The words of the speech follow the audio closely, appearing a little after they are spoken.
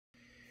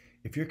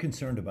If you're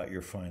concerned about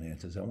your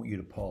finances, I want you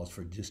to pause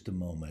for just a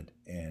moment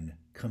and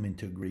come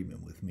into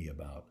agreement with me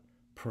about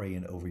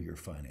praying over your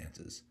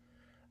finances.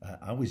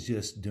 I was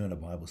just doing a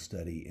Bible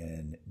study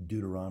in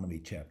Deuteronomy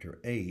chapter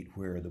 8,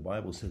 where the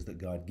Bible says that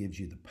God gives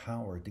you the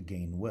power to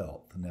gain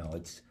wealth. Now,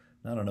 it's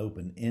not an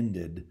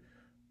open-ended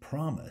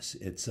promise.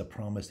 It's a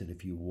promise that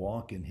if you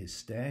walk in his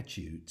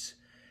statutes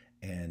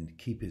and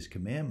keep his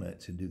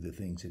commandments and do the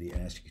things that he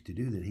asks you to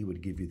do, that he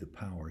would give you the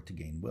power to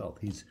gain wealth.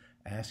 He's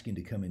asking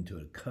to come into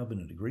a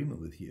covenant agreement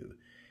with you.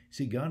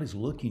 See, God is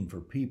looking for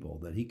people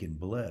that he can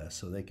bless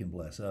so they can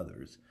bless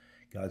others.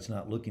 God's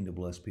not looking to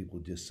bless people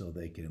just so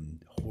they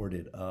can hoard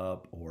it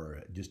up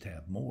or just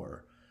have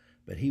more.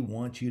 But he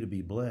wants you to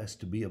be blessed,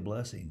 to be a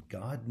blessing.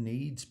 God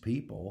needs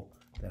people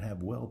that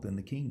have wealth in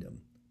the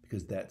kingdom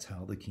because that's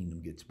how the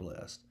kingdom gets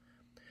blessed.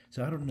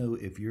 So I don't know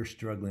if you're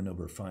struggling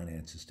over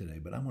finances today,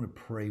 but I want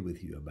to pray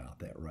with you about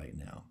that right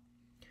now.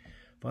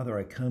 Father,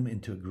 I come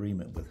into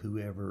agreement with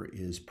whoever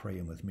is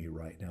praying with me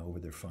right now over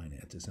their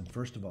finances. And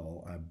first of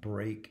all, I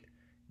break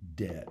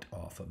debt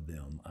off of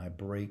them. I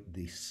break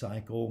the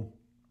cycle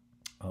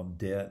of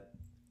debt,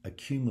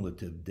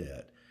 accumulative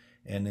debt,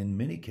 and in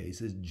many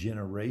cases,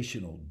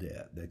 generational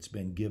debt that's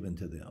been given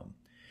to them.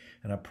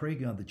 And I pray,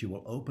 God, that you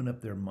will open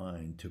up their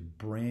mind to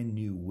brand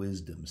new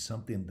wisdom,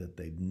 something that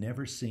they've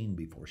never seen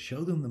before.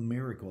 Show them the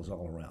miracles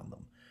all around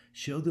them.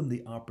 Show them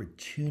the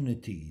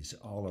opportunities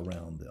all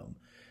around them.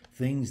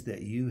 Things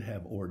that you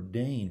have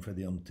ordained for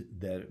them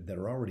that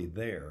are already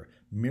there,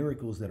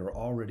 miracles that are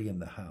already in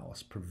the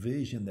house,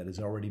 provision that has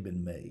already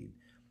been made.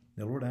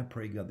 Now, Lord, I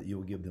pray, God, that you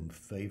will give them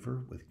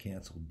favor with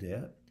canceled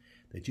debt,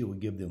 that you will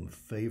give them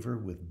favor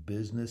with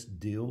business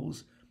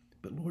deals.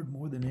 But Lord,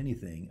 more than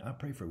anything, I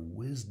pray for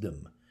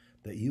wisdom,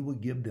 that you will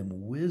give them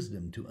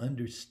wisdom to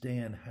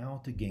understand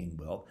how to gain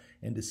wealth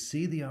and to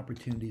see the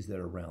opportunities that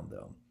are around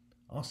them.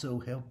 Also,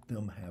 help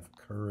them have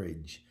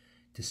courage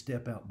to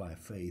step out by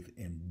faith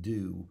and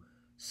do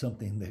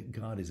something that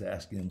God is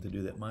asking them to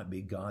do that might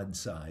be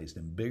God-sized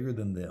and bigger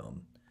than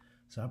them.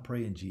 So I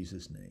pray in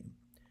Jesus' name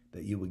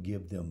that you would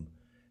give them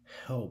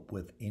help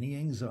with any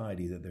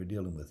anxiety that they're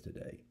dealing with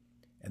today,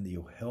 and that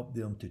you'll help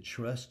them to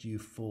trust you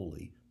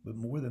fully, but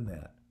more than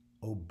that,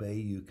 obey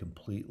you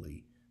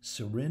completely,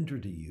 surrender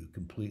to you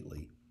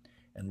completely.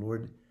 And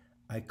Lord,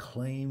 I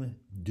claim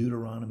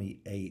Deuteronomy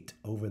 8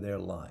 over their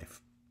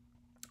life,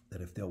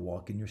 that if they'll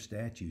walk in your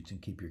statutes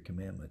and keep your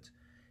commandments,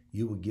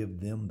 you will give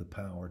them the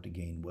power to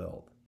gain wealth.